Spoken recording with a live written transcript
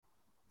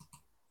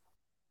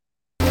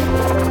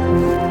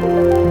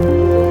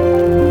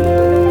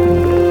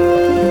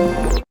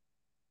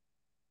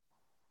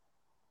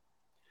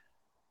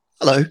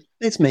Hello,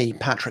 it's me,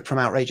 Patrick from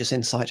Outrageous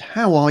Insight.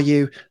 How are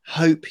you?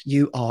 Hope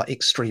you are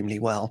extremely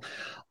well.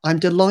 I'm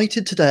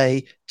delighted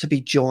today to be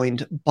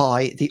joined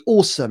by the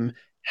awesome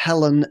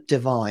Helen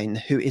Devine,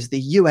 who is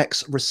the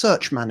UX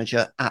Research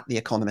Manager at The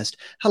Economist.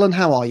 Helen,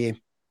 how are you?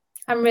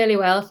 I'm really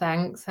well,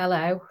 thanks.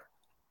 Hello.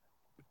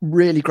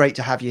 Really great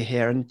to have you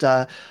here. And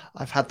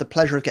I've had the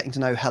pleasure of getting to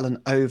know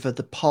Helen over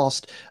the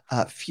past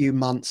few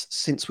months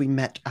since we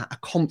met at a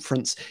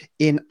conference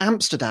in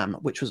Amsterdam,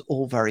 which was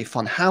all very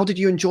fun. How did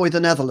you enjoy the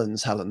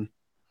Netherlands, Helen?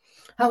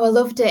 Oh, I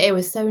loved it. It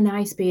was so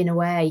nice being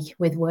away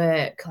with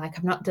work. Like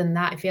I've not done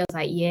that. It feels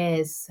like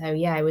years. So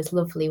yeah, it was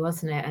lovely,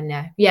 wasn't it?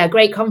 And yeah,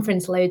 great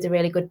conference, loads of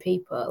really good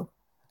people.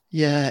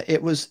 Yeah,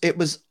 it was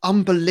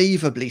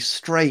unbelievably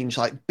strange,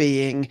 like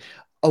being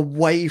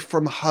away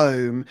from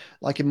home,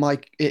 like in my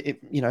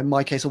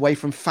case, away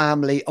from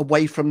family,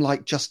 away from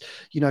like just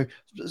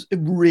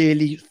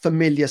really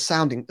familiar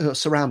sounding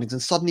surroundings,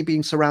 and suddenly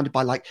being surrounded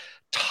by like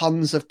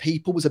tons of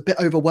people was a bit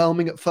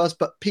overwhelming at first,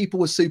 but people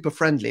were super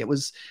friendly. It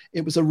was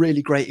a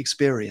really great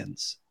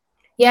experience.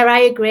 Yeah,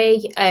 I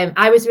agree.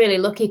 I was really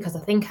lucky because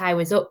I think I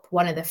was up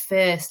one of the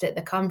first at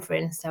the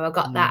conference, so I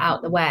got that Mm,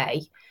 out the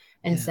way,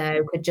 and yeah.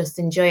 so could just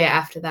enjoy it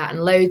after that.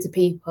 And loads of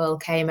people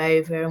came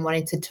over and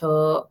wanted to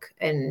talk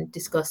and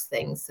discuss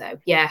things. So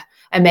yeah,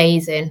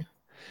 amazing.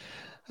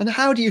 And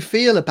how do you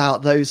feel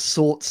about those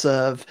sorts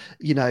of,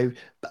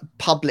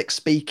 public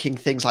speaking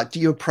things? Like, do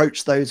you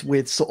approach those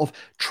with sort of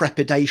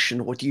trepidation,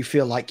 or do you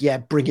feel like, yeah,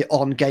 bring it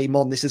on, game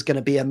on, this is going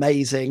to be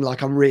amazing?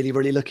 Like, I'm really,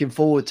 really looking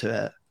forward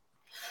to it.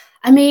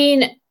 I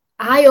mean,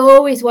 I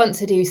always want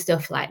to do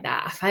stuff like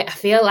that. I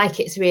feel like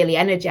it's really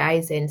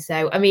energizing.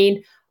 So, I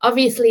mean,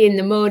 obviously, in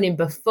the morning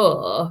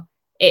before,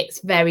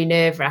 it's very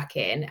nerve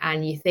wracking,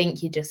 and you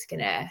think you're just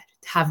going to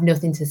have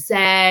nothing to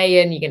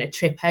say and you're going to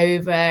trip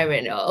over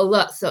and all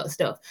that sort of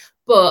stuff.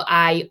 But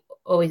I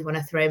always want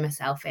to throw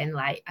myself in.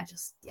 Like,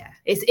 yeah,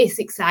 it's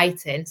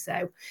exciting.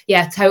 So,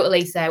 yeah,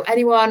 totally. So,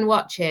 anyone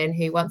watching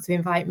who wants to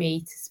invite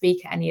me to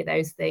speak at any of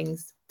those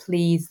things,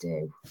 please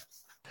do.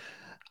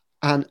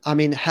 And I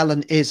mean,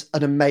 Helen is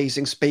an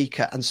amazing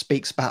speaker and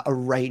speaks about a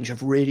range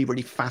of really,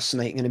 really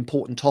fascinating and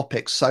important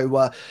topics.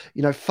 So,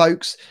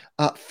 folks,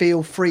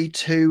 feel free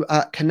to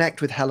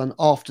connect with Helen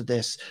after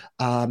this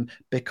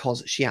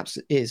because she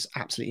is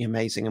absolutely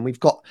amazing. And we've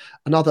got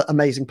another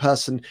amazing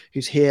person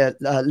who's here,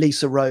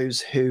 Lisa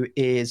Rose, who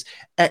is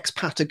ex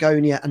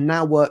Patagonia and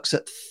now works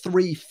at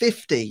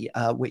 350,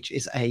 which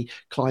is a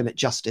climate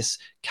justice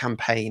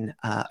campaign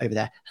over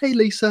there. Hey,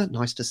 Lisa,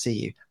 nice to see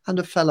you. And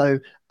a fellow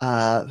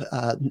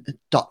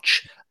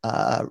Dutch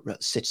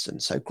citizen.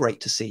 So great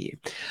to see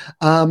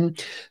you.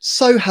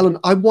 So, Helen,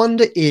 I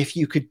wonder if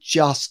you could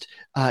just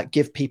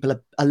give people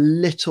a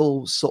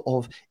little sort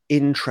of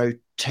intro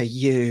to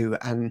you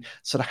and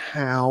sort of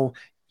how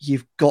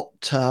you've got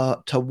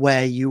to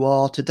where you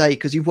are today,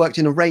 because you've worked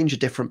in a range of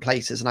different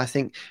places, and I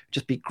think it'd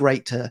just be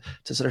great to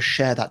sort of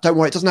share that. Don't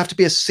worry, it doesn't have to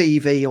be a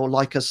CV or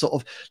like a sort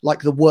of like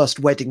the worst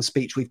wedding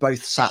speech we've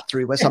both sat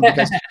through where somebody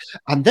goes,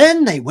 and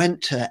then they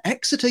went to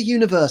Exeter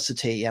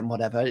University and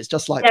whatever. It's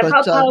just like, Yeah, I've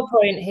but got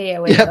PowerPoint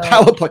here with yeah,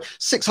 all. PowerPoint, Yeah.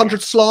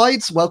 600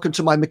 slides. Welcome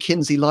to my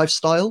McKinsey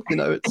lifestyle.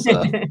 It's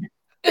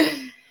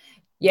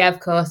Yeah, of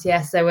course.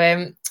 Yeah. So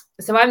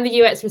I'm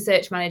the UX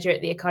research manager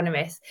at The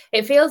Economist.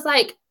 It feels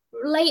like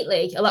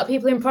lately a lot of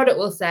people in product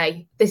will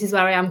say, this is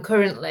where I am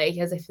currently,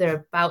 as if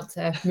they're about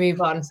to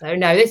move on. So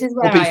no, this is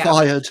or where be I am.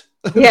 fired.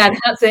 Yeah,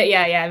 that's it.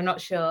 Yeah, I'm not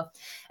sure.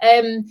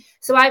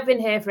 So I've been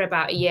here for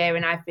about a year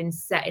and I've been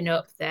setting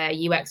up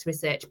the UX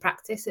research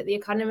practice at The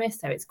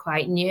Economist. So it's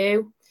quite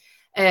new.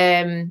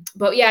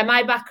 But yeah,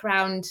 my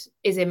background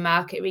is in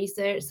market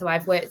research. So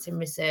I've worked in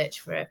research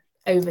for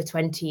over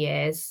 20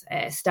 years,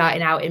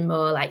 starting out in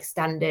more like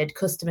standard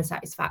customer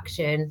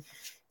satisfaction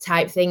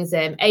type things,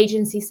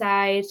 agency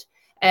side.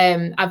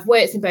 I've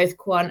worked in both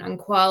quant and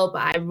qual,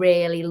 but I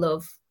really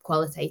love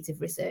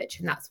qualitative research,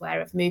 and that's where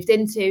I've moved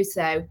into.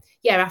 So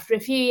yeah, after a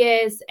few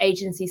years,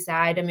 agency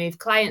side, I moved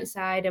client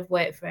side. I've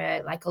worked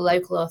for like a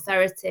local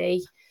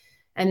authority.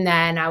 And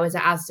then I was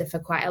at Asda for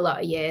quite a lot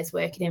of years,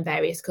 working in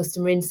various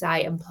customer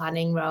insight and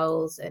planning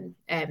roles and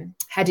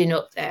heading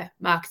up the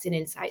marketing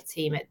insight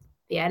team at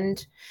the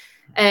end.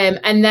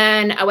 And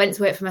then I went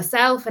to work for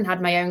myself and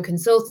had my own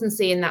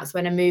consultancy. And that's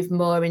when I moved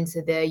more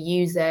into the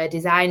user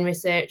design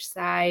research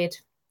side,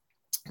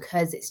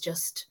 because it's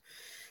just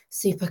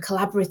super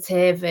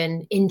collaborative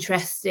and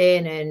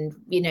interesting, and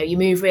you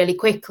move really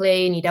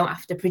quickly and you don't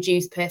have to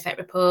produce perfect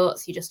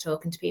reports, you're just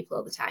talking to people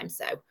all the time.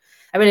 So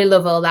I really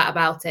love all that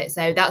about it.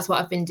 So that's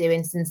what I've been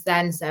doing since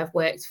then. So I've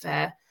worked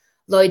for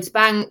Lloyds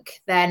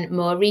Bank, then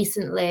more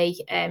recently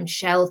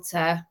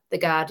Shelter, The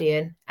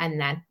Guardian, and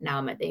then now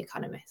I'm at The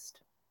Economist.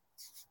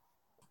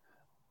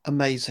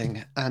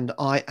 Amazing. And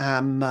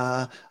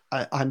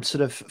I'm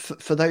sort of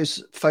for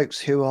those folks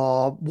who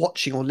are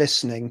watching or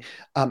listening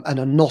and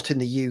are not in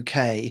the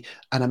UK.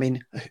 And I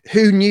mean,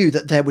 who knew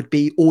that there would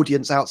be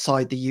audience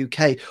outside the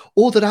UK,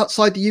 or that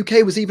outside the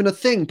UK was even a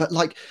thing? But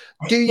like,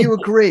 do you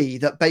agree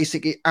that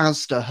basically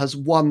Asda has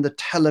won the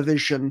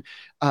television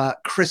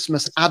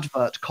Christmas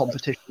advert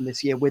competition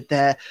this year with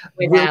their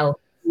With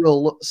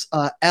Will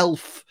Elle.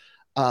 Elf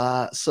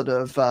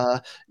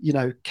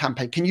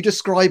campaign? Can you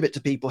describe it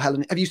to people,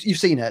 Helen? Have you've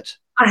seen it?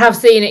 I have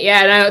seen it,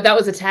 yeah. No, that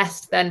was a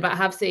test then, but I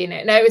have seen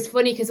it. No, it was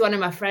funny because one of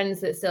my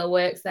friends that still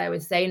works there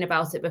was saying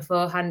about it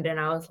beforehand, and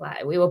I was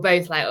like, we were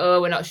both like,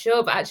 oh, we're not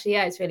sure, but actually,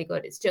 yeah, it's really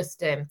good. It's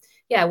just,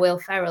 Will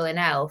Ferrell and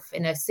Elf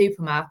in a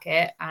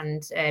supermarket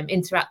and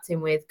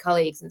interacting with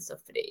colleagues and stuff.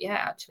 But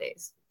actually,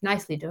 it's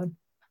nicely done.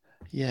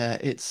 Yeah,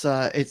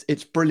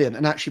 it's brilliant.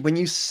 And actually, when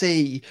you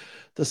see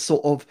the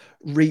sort of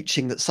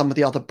reaching that some of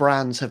the other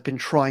brands have been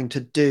trying to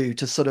do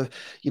to sort of,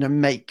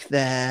 make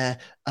their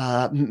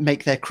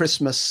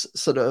Christmas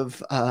sort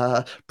of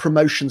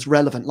promotions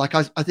relevant. Like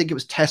I think it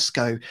was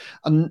Tesco,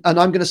 and I'm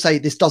going to say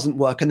this doesn't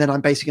work, and then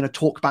I'm basically going to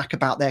talk back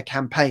about their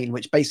campaign,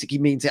 which basically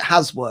means it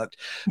has worked.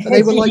 But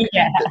they were like,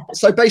 Yeah.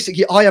 so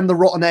basically, I am the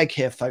rotten egg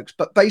here, folks.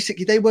 But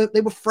basically, they were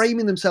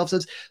framing themselves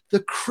as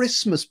the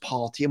Christmas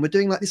party, and we're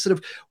doing like this sort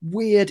of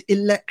weird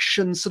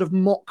election sort of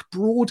mock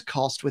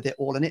broadcast with it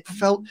all, and it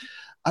felt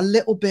a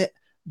little bit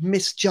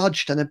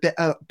misjudged and a bit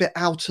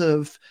out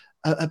of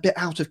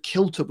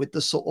kilter with the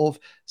sort of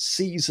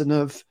season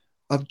of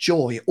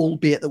joy,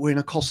 albeit that we're in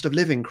a cost of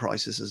living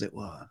crisis, as it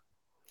were.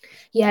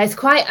 Yeah, it's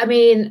quite. I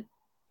mean,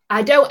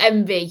 I don't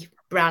envy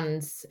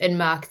brands and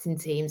marketing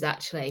teams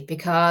actually,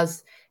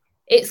 because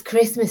it's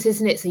Christmas,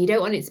 isn't it? So you don't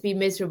want it to be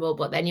miserable,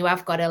 but then you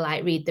have got to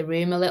like read the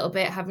room a little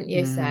bit, haven't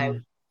you? So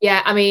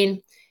yeah, I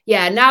mean,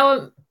 yeah,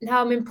 now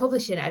I'm in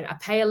publishing, I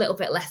pay a little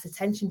bit less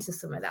attention to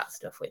some of that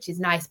stuff, which is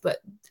nice. But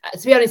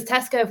to be honest,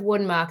 Tesco have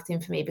won marketing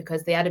for me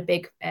because they had a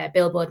big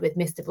billboard with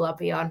Mr.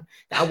 Blobby on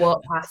that I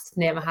walked past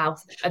near my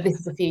house. This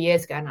is a few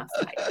years ago, and I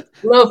was like,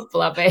 love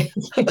Blobby.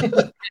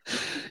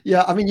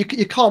 Yeah, I mean, you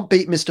can't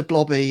beat Mr.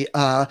 Blobby,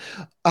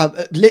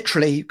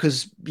 literally,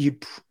 because he's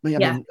going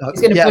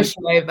to push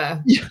you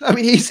over. Yeah, I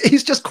mean,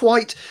 he's just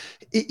quite.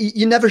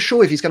 You're never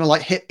sure if he's going to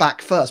like hit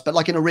back first, but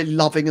like in a really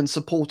loving and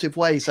supportive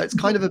way. So it's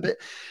kind of a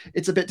bit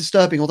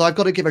disturbing. Although I've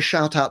got to give a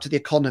shout out to The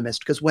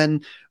Economist, because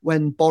when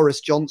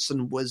Boris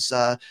Johnson was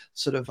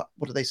sort of,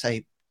 what do they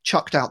say,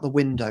 chucked out the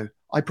window.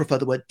 I prefer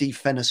the word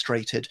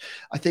defenestrated.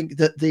 I think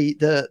that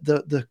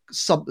the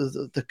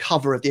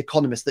cover of The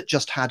Economist that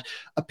just had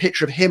a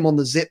picture of him on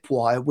the zip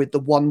wire with the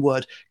one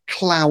word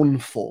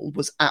clownful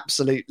was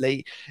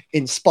absolutely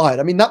inspired.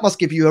 I mean, that must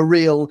give you a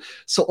real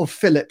sort of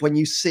fillip when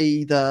you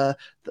see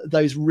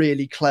those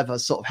really clever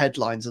sort of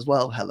headlines as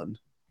well, Helen.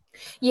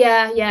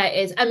 Yeah, it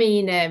is. I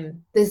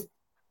mean, there's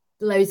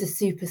loads of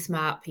super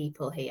smart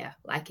people here.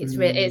 Like it's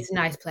a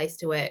nice place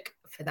to work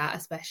for that,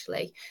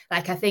 especially.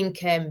 Like I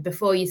think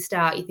before you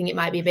start, you think it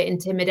might be a bit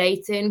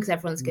intimidating because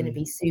everyone's going to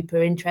be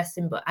super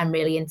interesting, but I'm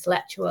really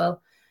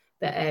intellectual.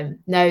 But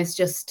no, it's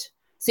just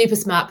super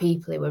smart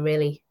people who are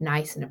really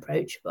nice and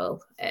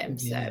approachable.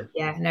 So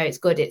yeah, no, it's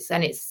good. It's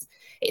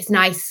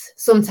nice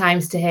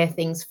sometimes to hear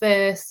things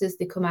first as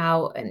they come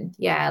out. And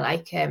yeah,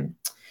 like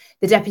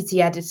the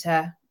deputy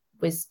editor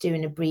was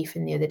doing a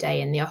briefing the other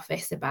day in the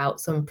office about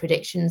some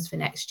predictions for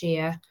next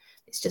year.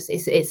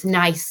 It's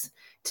nice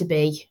to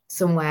be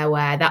somewhere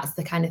where that's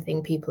the kind of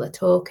thing people are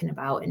talking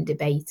about and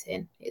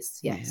debating.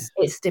 It's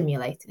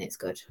stimulating. It's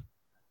good.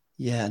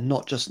 Yeah,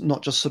 not just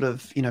sort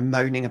of,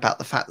 moaning about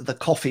the fact that the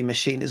coffee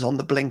machine is on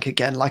the blink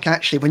again. Like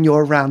actually when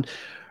you're around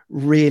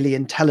really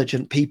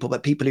intelligent people,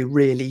 but people who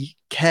really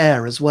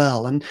care as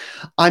well. And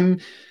I'm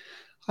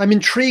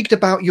intrigued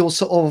about your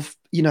sort of,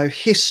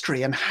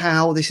 history and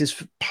how this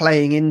is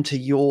playing into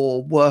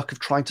your work of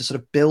trying to sort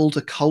of build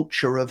a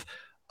culture of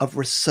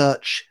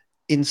research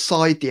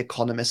inside The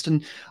Economist.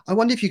 And I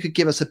wonder if you could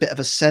give us a bit of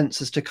a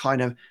sense as to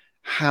kind of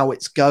how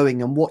it's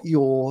going and what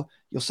your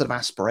sort of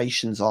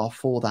aspirations are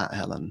for that,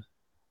 Helen.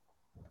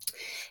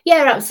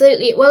 Yeah,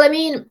 absolutely. Well, I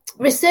mean,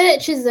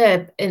 research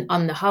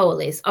on the whole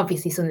is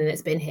obviously something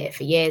that's been here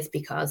for years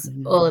because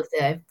all of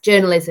the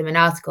journalism and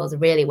articles are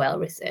really well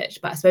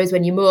researched. But I suppose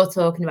when you're more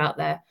talking about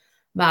the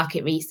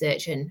market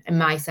research and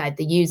my side,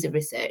 the user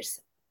research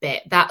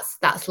bit,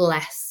 that's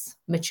less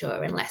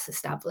mature and less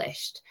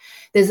established.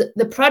 There's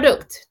the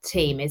product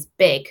team is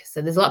big,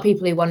 so there's a lot of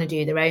people who want to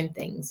do their own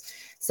things.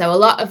 So a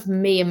lot of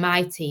me and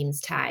my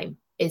team's time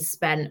is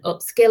spent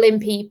upskilling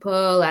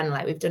people, and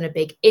like we've done a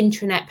big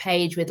intranet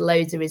page with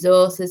loads of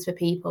resources for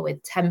people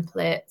with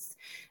templates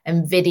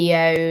and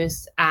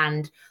videos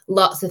and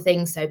lots of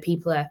things so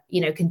people are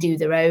can do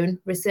their own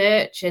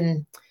research.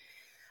 And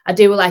I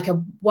do like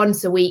a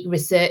once a week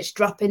research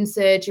drop-in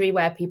surgery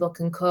where people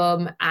can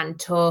come and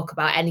talk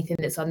about anything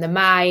that's on their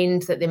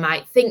mind that they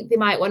might think they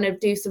might want to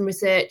do some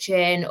research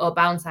in, or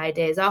bounce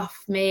ideas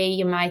off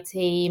me and my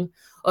team,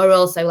 or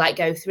also like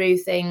go through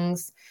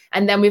things.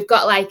 And then we've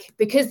got like,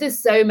 because there's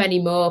so many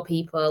more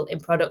people in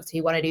product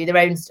who want to do their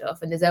own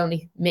stuff, and there's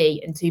only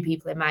me and 2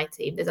 people in my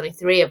team, there's only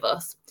 3 of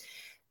us.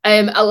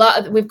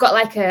 We've got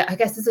like I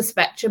guess there's a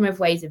spectrum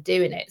of ways of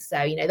doing it. So,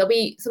 there'll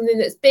be something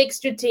that's big,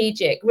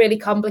 strategic, really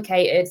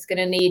complicated. It's going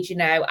to need,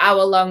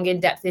 hour-long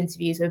in-depth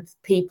interviews with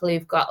people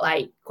who've got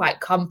like quite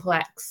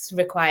complex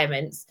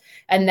requirements.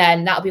 And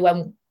then that'll be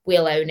when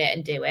we'll own it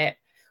and do it.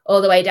 All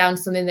the way down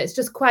to something that's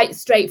just quite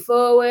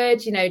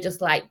straightforward,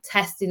 just like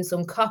testing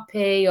some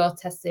copy or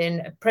testing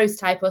a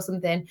prototype or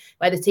something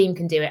where the team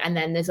can do it. And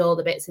then there's all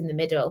the bits in the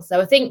middle. So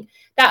I think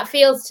that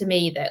feels to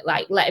me that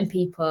like letting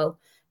people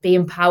be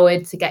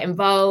empowered to get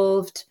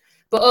involved,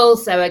 but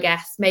also I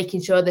guess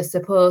making sure they're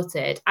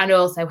supported, and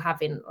also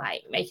having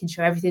like making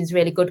sure everything's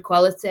really good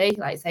quality,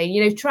 like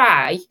saying,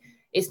 try,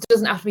 it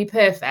doesn't have to be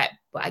perfect,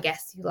 but I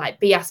guess you like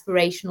be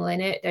aspirational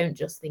in it. Don't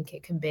just think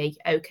it can be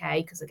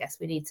okay, because I guess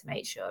we need to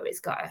make sure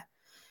it's got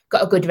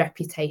a good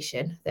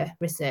reputation, the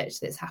research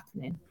that's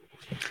happening.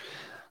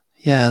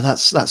 Yeah,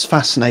 that's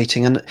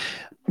fascinating. And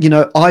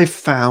I've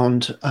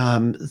found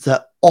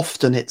that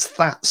often it's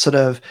that sort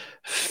of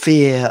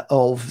fear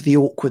of the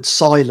awkward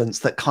silence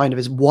that kind of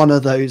is one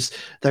of those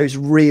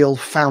real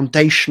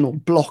foundational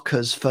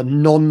blockers for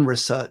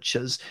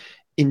non-researchers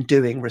in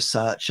doing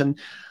research. And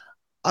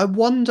I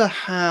wonder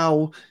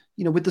how,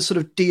 with the sort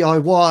of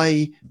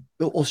DIY,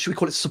 or should we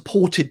call it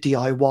supported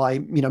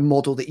DIY,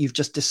 model that you've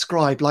just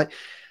described, like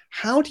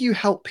how do you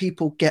help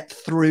people get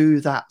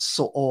through that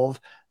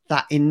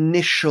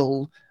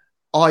initial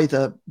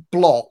either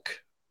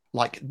block,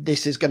 like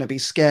this is going to be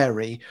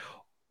scary,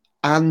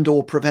 and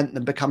or prevent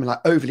them becoming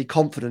like overly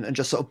confident and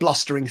just sort of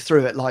blustering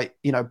through it like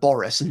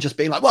Boris, and just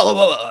being like,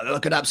 well, I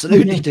could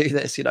absolutely do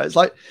this. It's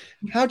like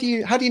how do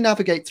you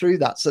navigate through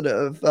that sort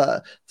of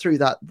through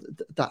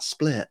that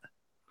split?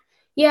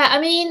 Yeah,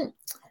 I mean,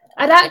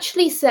 I'd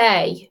actually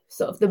say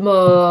sort of the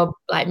more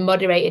like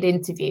moderated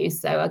interviews,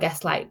 so I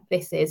guess like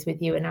this is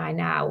with you and I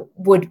now,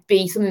 would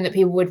be something that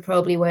people would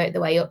probably work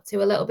their way up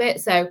to a little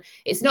bit. So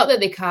it's not that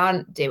they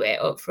can't do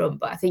it up front,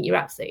 but I think you're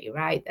absolutely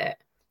right that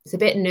it's a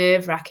bit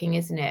nerve-wracking,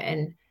 isn't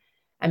it?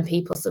 And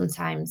people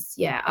sometimes,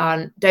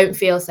 don't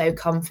feel so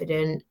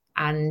confident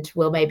and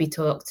will maybe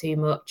talk too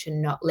much and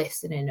not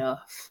listen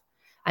enough,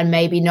 and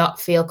maybe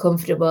not feel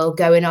comfortable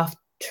going off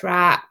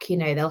track.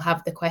 They'll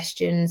have the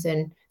questions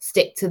and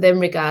stick to them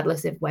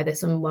regardless of whether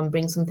someone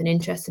brings something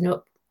interesting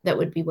up that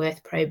would be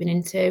worth probing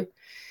into.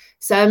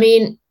 So, I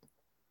mean,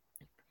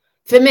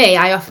 for me,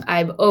 I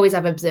always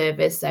have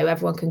observers, so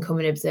everyone can come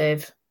and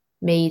observe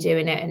me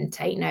doing it and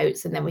take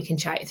notes, and then we can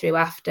chat it through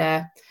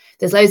after.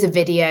 There's loads of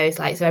videos,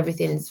 so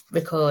everything's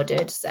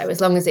recorded. So as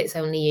long as it's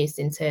only used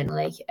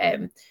internally,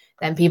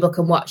 then people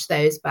can watch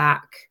those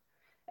back.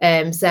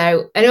 And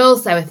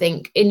also I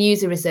think in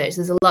user research,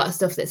 there's a lot of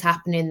stuff that's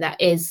happening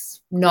that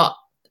is not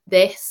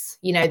this.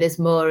 There's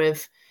more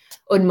of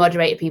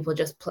unmoderated people,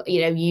 just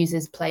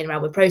users playing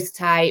around with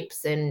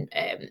prototypes and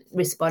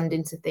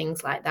responding to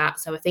things like that.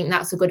 So I think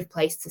that's a good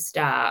place to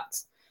start,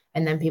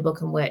 and then people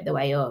can work their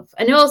way up.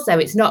 And also,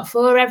 it's not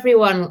for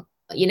everyone.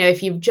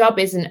 If your job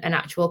isn't an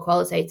actual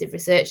qualitative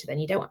researcher, then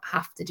you don't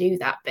have to do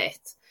that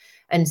bit,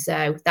 and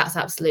so that's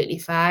absolutely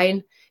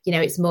fine.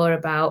 It's more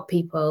about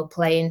people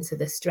playing to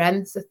the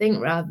strengths, I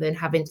think, rather than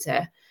having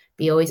to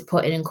be always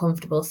put in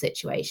uncomfortable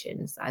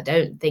situations. I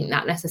don't think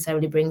that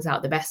necessarily brings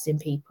out the best in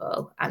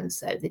people. And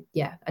so,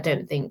 I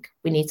don't think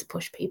we need to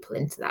push people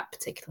into that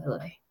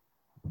particularly.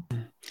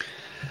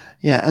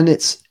 Yeah, and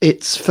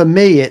it's for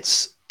me,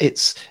 it's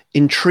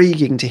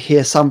intriguing to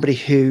hear somebody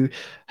who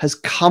has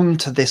come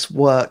to this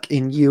work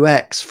in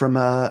UX from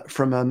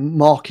a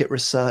market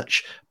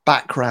research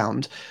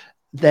background,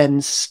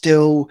 then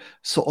still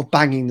sort of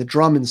banging the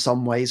drum in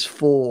some ways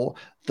for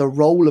the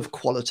role of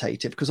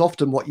qualitative, because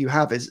often what you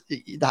have is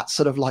that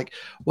sort of like,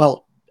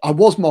 well, I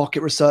was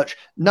market research,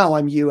 now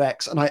I'm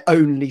UX, and I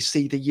only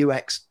see the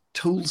UX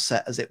tool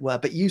set, as it were.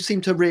 But you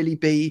seem to really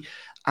be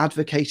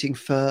advocating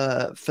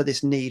for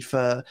this need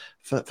for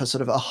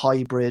sort of a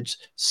hybrid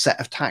set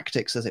of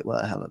tactics, as it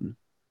were, Helen.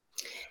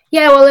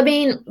 Yeah, well, I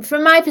mean,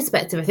 from my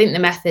perspective, I think the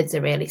methods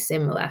are really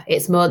similar.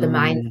 It's more the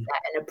mindset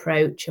and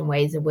approach and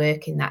ways of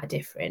working that are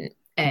different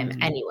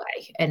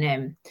anyway.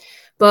 And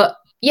but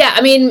yeah,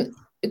 I mean,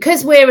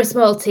 because we're a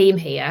small team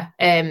here,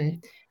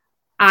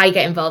 I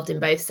get involved in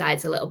both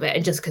sides a little bit,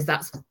 and just because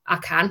I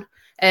can.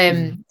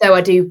 Though I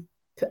do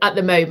at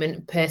the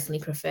moment personally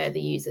prefer the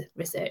user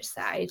research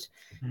side.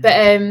 But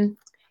I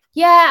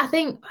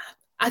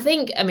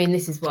think I mean,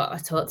 this is what I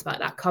talked about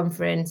at that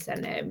conference,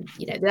 and I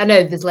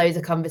know there's loads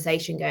of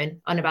conversation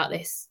going on about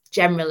this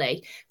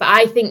generally, but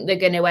I think they're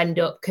going to end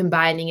up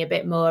combining a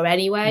bit more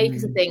anyway,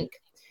 because I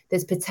think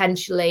there's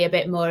potentially a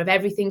bit more of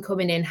everything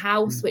coming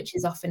in-house, which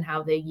is often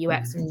how the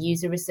UX and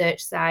user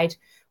research side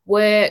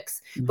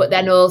works. But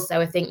then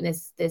also I think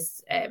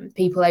there's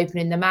people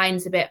opening their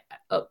minds a bit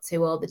up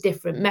to all the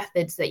different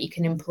methods that you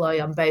can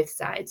employ on both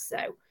sides. So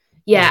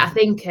I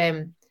think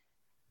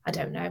I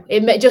don't know,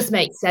 it just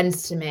makes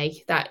sense to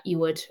me that you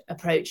would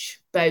approach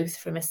both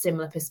from a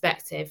similar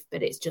perspective,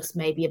 but it's just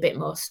maybe a bit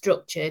more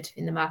structured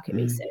in the market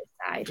research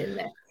side,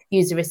 and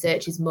user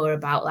research is more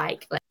about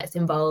like, let's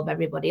involve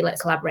everybody,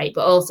 let's collaborate,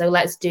 but also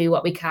let's do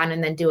what we can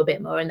and then do a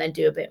bit more and then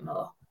do a bit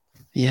more.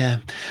 Yeah.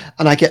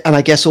 And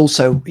I guess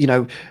also, you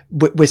know,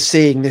 we're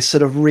seeing this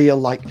sort of real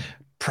like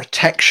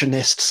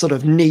protectionist sort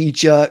of knee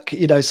jerk,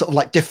 you know, sort of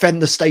like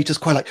defend the status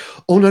quo, like,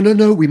 oh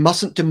no, we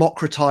mustn't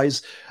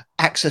democratize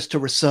access to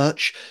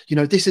research. You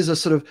know, this is a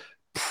sort of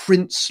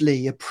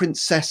princely, a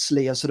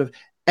princessly, a sort of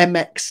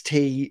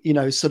MXT, you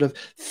know, sort of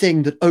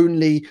thing that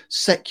only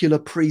secular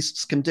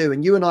priests can do.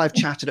 And you and I have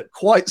chatted at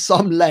quite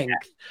some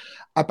length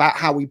about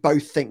how we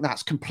both think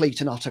that's complete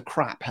and utter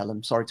crap.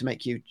 Helen, sorry to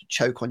make you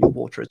choke on your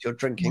water as you're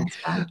drinking.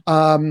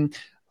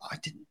 I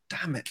didn't,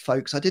 damn it,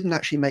 folks, I didn't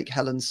actually make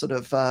Helen sort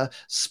of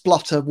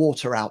splutter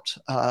water out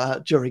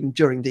during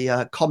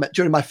the comment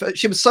during my first.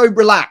 She was so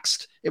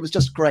relaxed, it was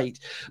just great.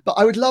 But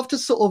I would love to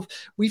sort of,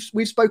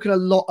 we've spoken a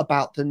lot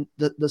about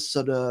the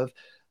sort of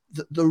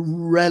the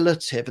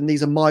relative, and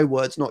these are my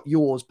words, not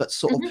yours, but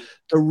sort of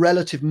the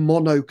relative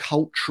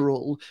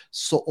monocultural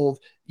sort of,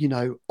 you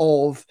know,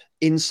 of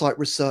insight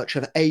research,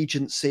 of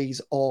agencies,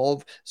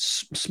 of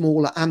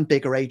smaller and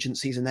bigger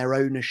agencies and their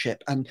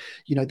ownership. And,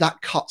 you know, that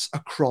cuts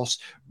across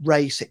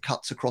race, it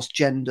cuts across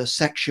gender,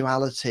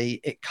 sexuality,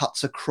 it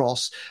cuts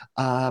across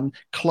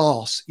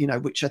class, you know,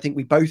 which I think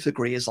we both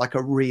agree is like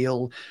a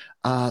real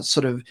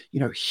sort of,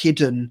 you know,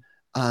 hidden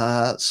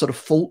sort of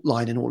fault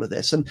line in all of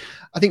this. And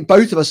I think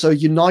both of us are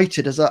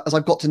united, as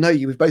I've got to know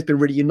you, we've both been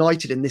really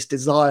united in this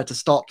desire to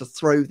start to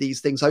throw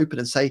these things open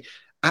and say,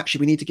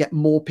 actually, we need to get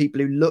more people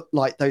who look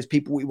like those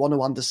people we want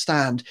to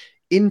understand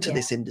into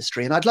this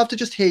industry. And I'd love to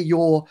just hear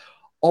your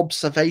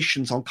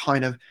observations on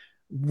kind of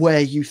where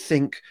you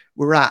think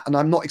we're at. And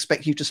I'm not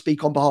expecting you to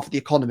speak on behalf of The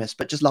Economist,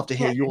 but just love to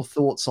hear your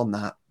thoughts on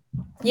that.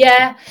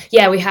 Yeah,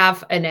 we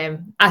have.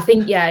 And I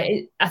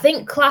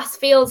think class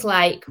feels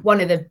like one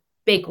of the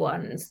big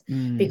ones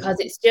because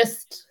it's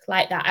just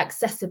like that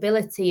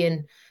accessibility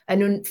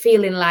and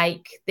feeling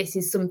like this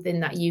is something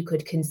that you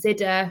could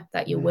consider,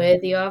 that you're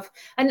worthy of.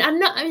 And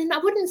I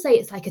wouldn't say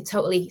it's like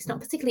it's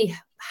not particularly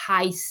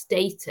high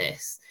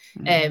status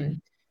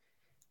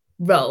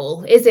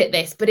role, is it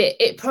this? But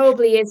it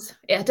probably is.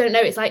 I don't know.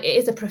 It's like, it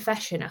is a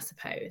profession, I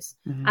suppose.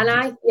 And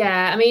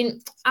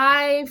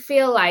I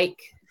feel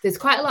like there's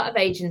quite a lot of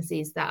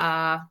agencies that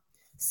are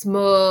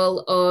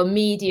small or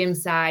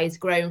medium-sized,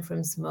 grown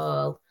from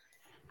small,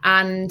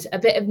 and a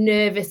bit of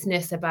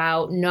nervousness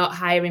about not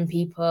hiring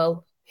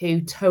people who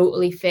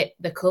totally fit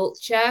the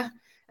culture.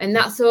 And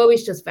that's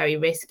always just very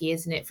risky,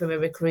 isn't it, from a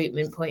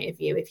recruitment point of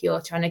view, if you're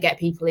trying to get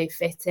people who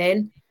fit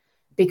in,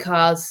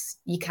 because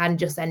you can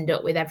just end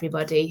up with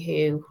everybody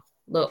who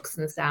looks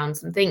and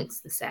sounds and thinks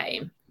the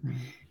same.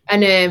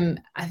 And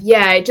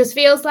it just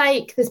feels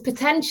like there's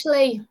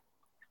potentially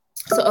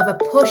sort of a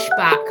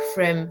pushback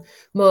from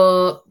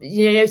more,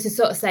 you know, to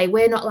sort of say,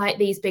 we're not like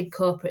these big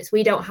corporates,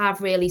 we don't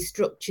have really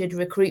structured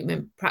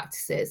recruitment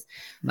practices.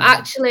 But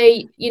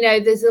actually, you know,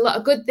 there's a lot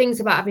of good things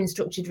about having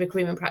structured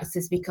recruitment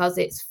practices, because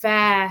it's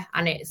fair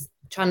and it's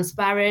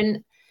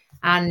transparent,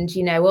 and,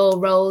 you know, all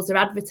roles are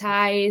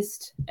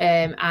advertised,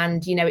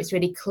 and, you know, it's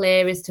really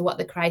clear as to what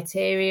the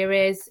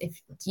criteria is,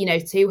 if, you know,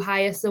 to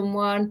hire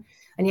someone,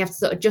 and you have to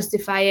sort of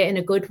justify it in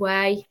a good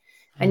way.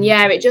 And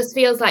it just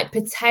feels like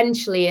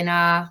potentially in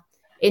our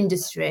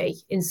industry,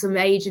 in some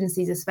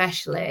agencies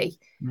especially,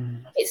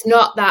 it's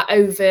not that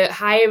overt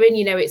hiring,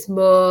 you know, it's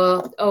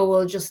more,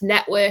 we'll just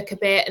network a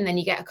bit and then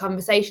you get a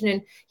conversation.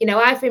 And, you know,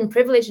 I've been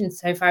privileged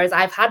insofar as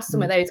I've had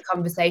some of those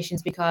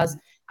conversations because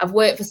I've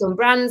worked for some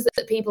brands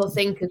that people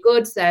think are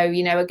good. So,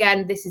 you know,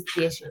 again, this is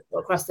the issue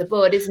across the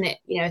board, isn't it?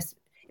 You know, if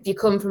you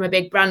come from a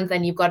big brand,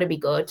 then you've got to be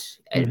good.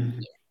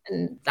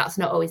 And that's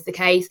not always the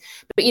case.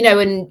 But, you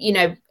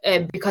know,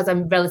 because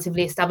I'm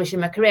relatively established in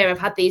my career, I've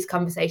had these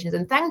conversations,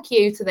 and thank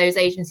you to those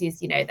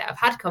agencies, you know, that have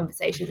had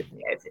conversations with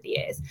me over the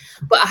years.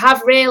 But I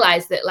have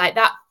realised that like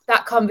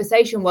that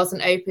conversation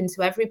wasn't open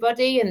to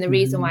everybody. And the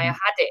reason why I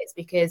had it is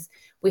because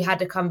we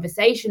had a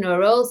conversation,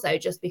 or also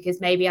just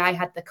because maybe I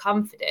had the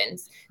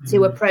confidence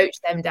to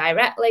approach them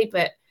directly.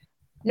 But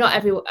not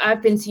everyone.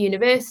 I've been to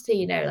university,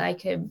 you know,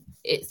 like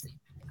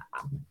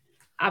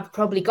I've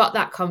probably got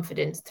that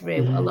confidence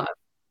through a lot of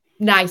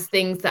nice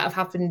things that have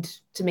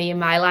happened to me in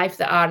my life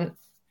that aren't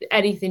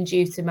anything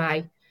due to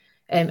my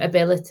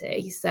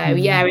ability. So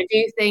I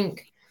do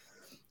think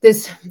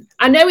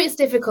I know it's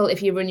difficult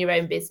if you run your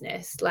own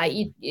business, like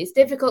it's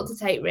difficult to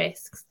take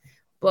risks,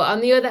 but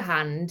on the other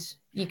hand,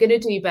 you're going to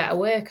do better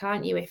work,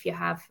 aren't you, if you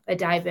have a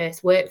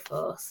diverse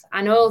workforce?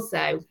 And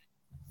also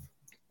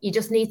you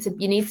need to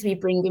be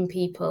bringing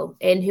people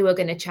in who are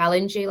going to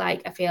challenge you.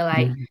 Like, I feel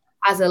like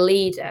as a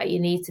leader, you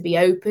need to be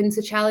open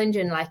to challenge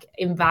and like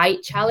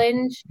invite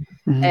challenge,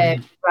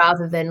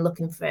 rather than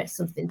looking for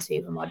something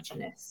too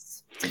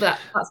homogenous. But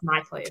that's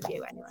my point of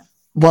view anyway.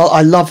 Well,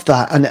 I love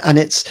that, and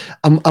it's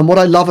and what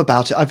I love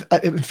about it, I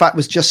in fact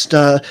was just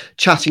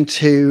chatting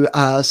to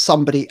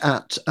somebody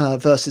at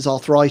Versus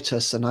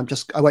Arthritis, and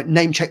I won't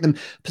name check them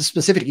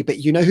specifically, but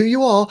you know who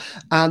you are,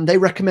 and they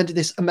recommended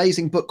this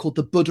amazing book called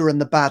The Buddha and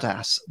the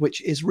Badass,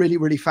 which is really,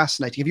 really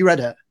fascinating. Have you read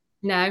it?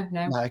 No.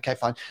 No, okay,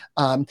 fine.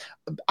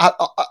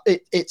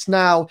 It's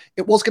now.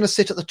 It was going to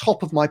sit at the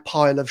top of my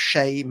pile of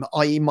shame,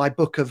 i.e., my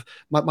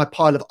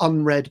pile of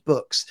unread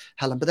books,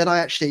 Helen. But then I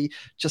actually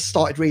just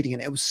started reading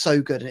it. It was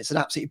so good, and it's an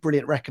absolutely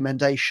brilliant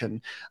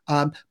recommendation.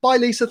 Bye,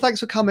 Lisa.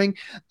 Thanks for coming.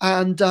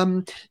 And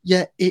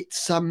yeah, it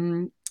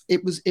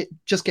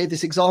just gave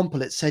this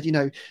example. It said,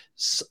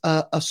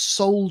 a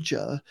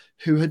soldier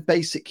who had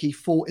basically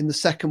fought in the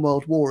Second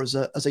World War as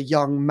a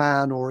young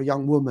man or a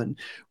young woman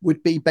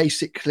would be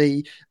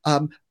basically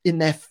in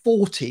their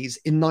 40s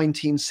in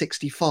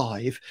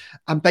 1965,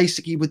 and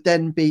basically would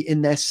then be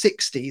in their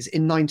 60s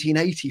in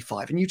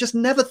 1985. And you just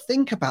never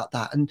think about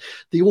that. And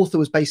the author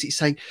was basically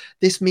saying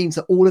this means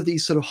that all of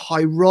these sort of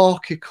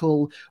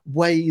hierarchical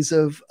ways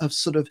of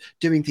sort of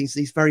doing things,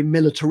 these very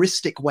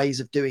militaristic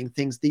ways of doing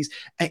things, these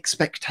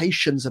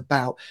expectations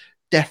about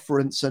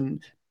deference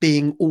and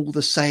being all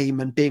the same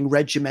and being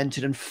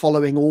regimented and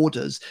following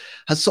orders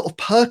has sort of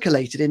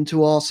percolated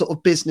into our sort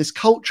of business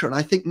culture. And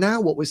I think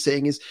now what we're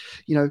seeing is,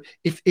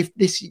 if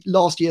this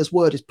last year's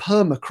word is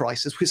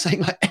permacrisis, we're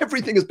saying like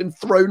everything has been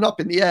thrown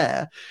up in the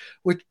air.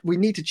 We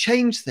need to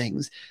change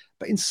things.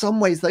 But in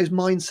some ways, those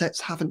mindsets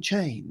haven't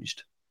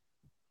changed.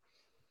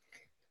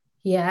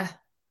 Yeah.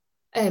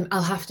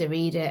 I'll have to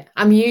read it.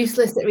 I'm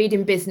useless at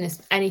reading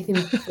business, anything.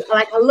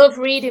 Like, I love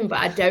reading,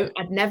 but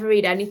I'd never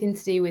read anything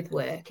to do with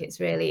work. It's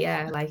really,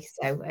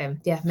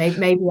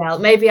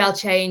 maybe I'll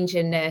change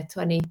in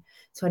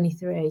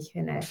 2023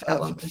 and that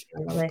one could be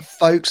on the list.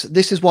 Folks,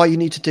 this is why you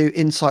need to do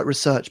insight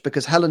research,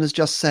 because Helen has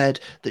just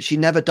said that she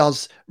never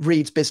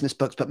reads business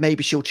books, but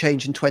maybe she'll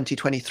change in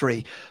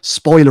 2023.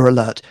 Spoiler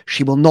alert,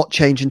 she will not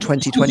change in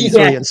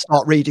 2023 and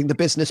start reading the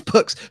business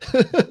books.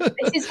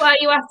 This is why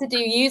you have to do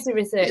user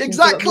research.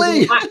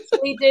 Exactly.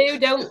 Actually do.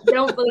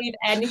 Don't believe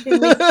anything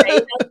we say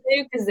they'll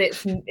do, because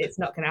it's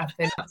not going to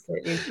happen.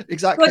 Absolutely.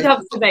 Exactly. Good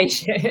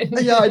observation.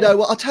 Yeah, I know.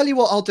 Well, I'll tell you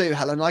what I'll do,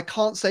 Helen. I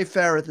can't say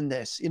fairer than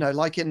this.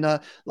 Like in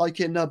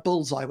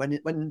Bullseye,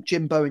 when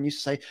Jim Bowen used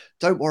to say,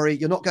 "Don't worry,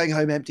 you're not going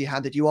home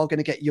empty-handed. You are going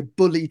to get your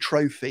bully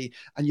trophy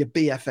and your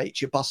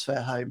BFH, your bus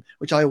fare home,"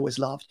 which I always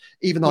loved,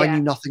 even though I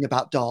knew nothing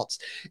about darts.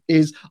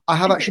 I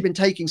have actually been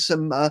taking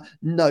some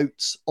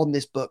notes on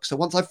this book. So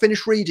once I've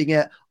finished reading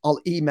it, I'll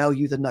email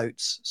you the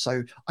notes.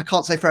 So I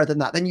can't say fairer than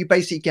that. Then you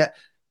basically get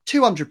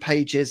 200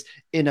 pages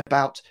in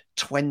about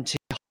 20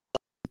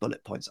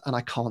 bullet points, and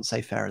I can't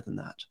say fairer than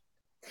that.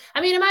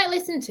 I mean, I might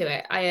listen to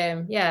it. I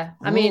I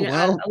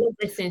love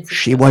listening to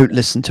she won't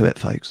listen to it,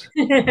 folks.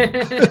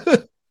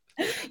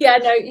 Yeah,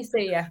 no, you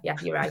see, yeah,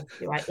 you're right.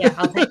 Yeah,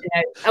 I'll take the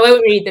notes. I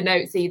won't read the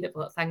notes either,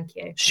 but thank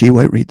you. She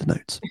won't read the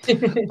notes.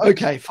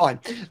 Okay, fine.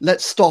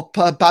 Let's stop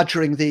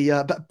badgering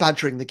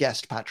the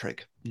guest,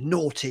 Patrick.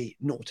 Naughty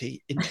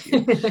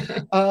interview.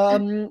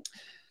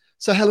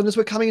 So, Helen, as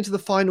we're coming into the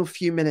final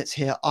few minutes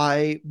here,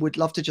 I would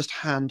love to just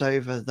hand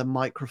over the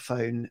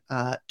microphone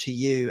to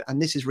you.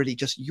 And this is really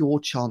just your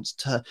chance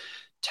to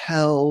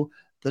tell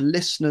the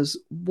listeners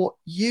what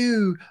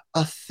you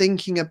are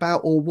thinking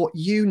about or what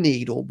you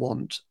need or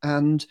want.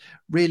 And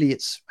really,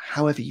 it's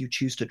however you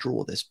choose to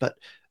draw this. But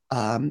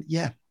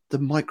the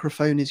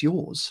microphone is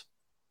yours.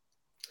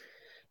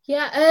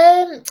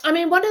 Yeah, I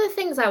mean, one of the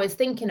things I was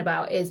thinking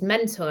about is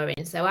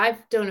mentoring. So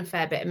I've done a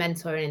fair bit of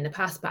mentoring in the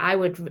past, but I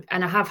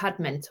have had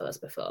mentors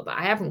before, but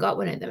I haven't got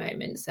one at the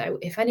moment. So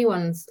if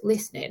anyone's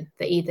listening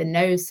that either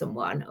knows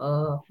someone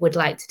or would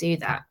like to do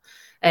that,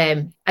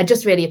 I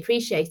just really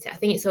appreciate it. I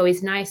think it's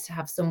always nice to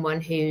have someone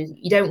who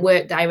you don't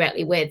work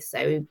directly with,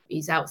 so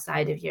he's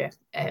outside of your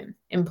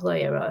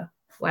employer or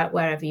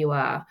wherever you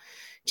are,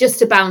 just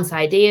to bounce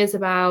ideas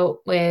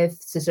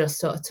with, to just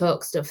sort of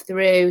talk stuff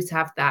through, to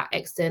have that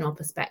external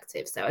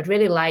perspective. So I'd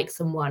really like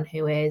someone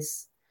who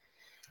is,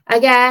 I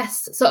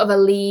guess, sort of a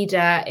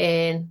leader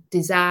in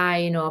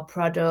design or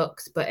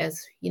products, but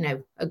as,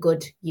 a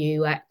good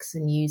UX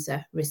and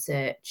user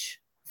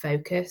research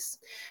focus.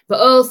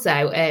 But also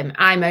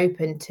I'm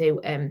open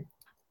to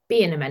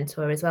being a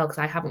mentor as well, because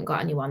I haven't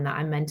got anyone that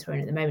I'm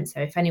mentoring at the moment.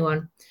 So if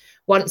anyone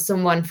wants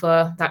someone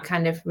for that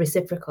kind of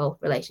reciprocal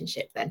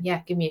relationship, then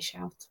give me a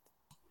shout.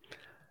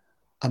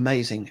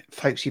 Amazing.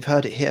 Folks, you've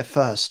heard it here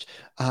first.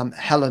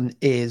 Helen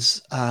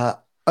is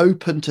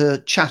open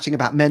to chatting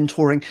about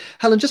mentoring.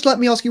 Helen, just let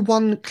me ask you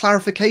one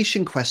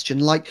clarification question.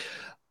 Like,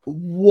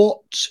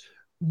 what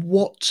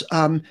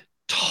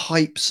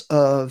types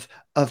of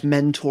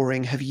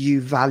mentoring have you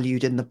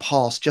valued in the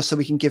past, just so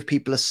we can give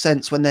people a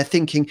sense when they're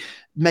thinking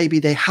maybe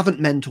they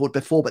haven't mentored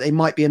before, but they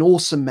might be an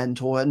awesome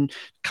mentor? And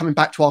coming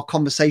back to our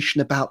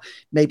conversation about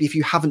maybe if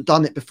you haven't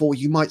done it before,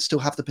 you might still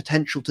have the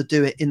potential to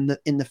do it in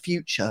the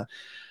future.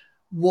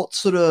 What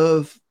sort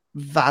of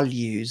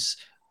values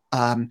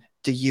do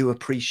you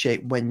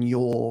appreciate when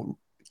you're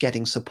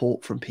getting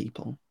support from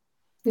people?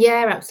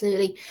 Yeah,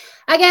 absolutely.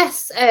 I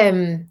guess,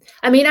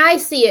 I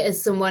see it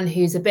as someone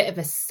who's a bit of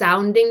a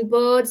sounding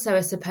board. So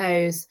I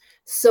suppose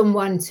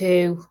someone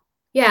to,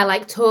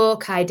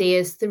 talk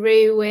ideas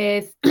through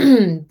with,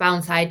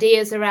 bounce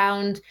ideas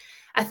around.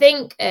 I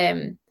think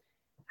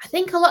I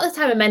think a lot of the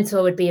time a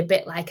mentor would be a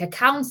bit like a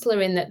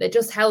counsellor in that they're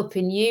just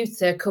helping you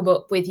to come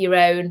up with your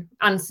own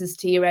answers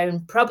to your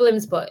own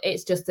problems, but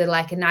it's just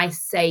like a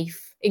nice,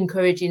 safe,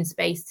 encouraging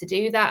space to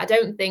do that. I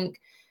don't think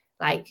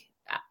like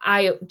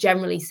I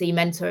generally see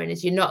mentoring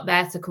as you're not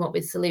there to come up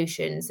with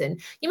solutions,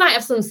 and you might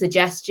have some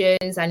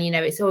suggestions, and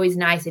it's always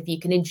nice if you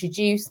can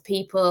introduce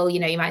people. You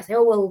might say,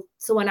 oh well,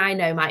 someone I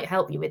know might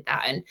help you with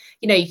that, and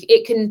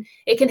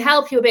it can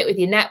help you a bit with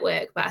your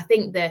network. But I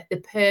think the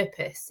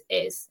purpose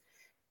is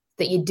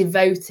that you're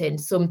devoting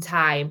some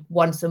time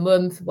once a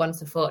month,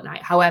 once a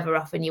fortnight, however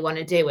often you want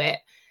to do it,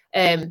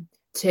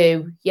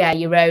 to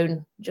your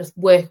own just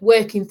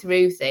working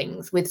through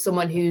things with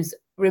someone who's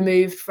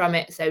removed from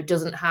it, so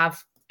doesn't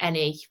have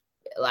any,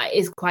 like,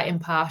 is quite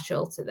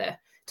impartial to the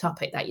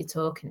topic that you're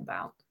talking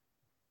about.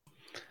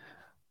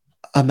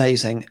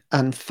 Amazing.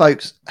 And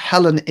folks,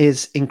 Helen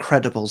is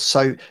incredible.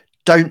 So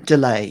don't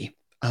delay.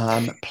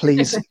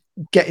 Please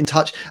get in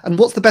touch. And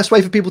what's the best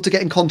way for people to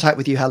get in contact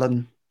with you,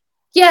 Helen?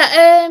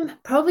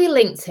 Probably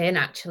LinkedIn,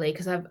 actually,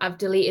 because I've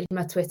deleted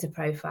my Twitter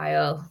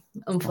profile,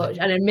 unfortunately,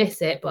 and I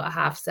miss it, but I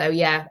have. So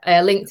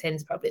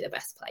LinkedIn's probably the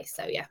best place.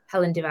 So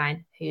Helen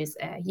Devine, who's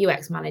a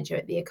UX manager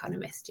at The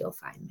Economist, you'll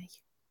find me.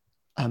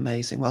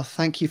 Amazing. Well,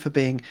 thank you for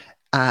being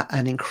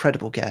an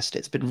incredible guest.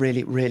 It's been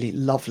really, really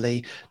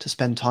lovely to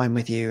spend time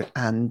with you.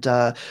 And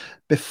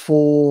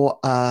before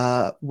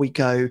we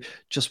go,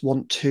 just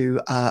want to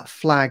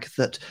flag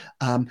that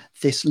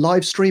this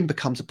live stream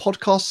becomes a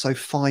podcast. So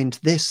find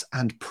this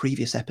and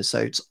previous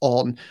episodes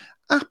on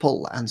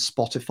Apple and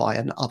Spotify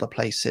and other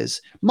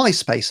places.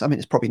 MySpace, I mean,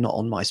 it's probably not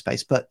on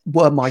MySpace, but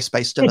were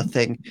MySpace still a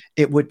thing,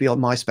 it would be on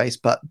MySpace.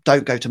 But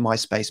don't go to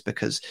MySpace,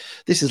 because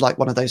this is like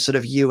one of those sort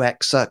of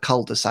UX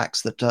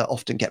cul-de-sacs that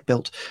often get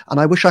built. And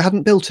I wish I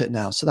hadn't built it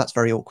now, so that's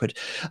very awkward.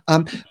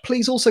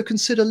 Please also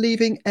consider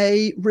leaving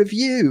a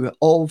review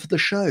of the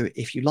show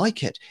if you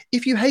like it,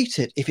 if you hate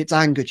it, if it's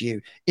angered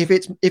you, if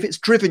it's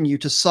driven you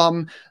to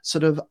some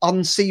sort of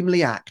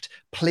unseemly act.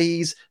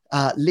 Please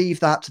leave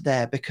that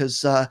there,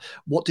 because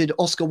what did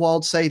Oscar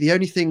Wilde say? The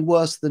only thing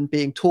worse than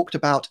being talked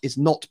about is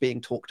not being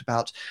talked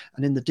about.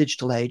 And in the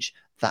digital age,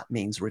 that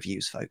means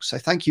reviews, folks. So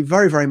thank you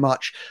very, very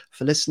much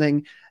for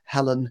listening.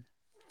 Helen,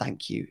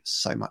 thank you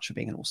so much for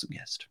being an awesome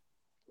guest.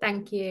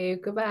 Thank you.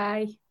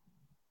 Goodbye.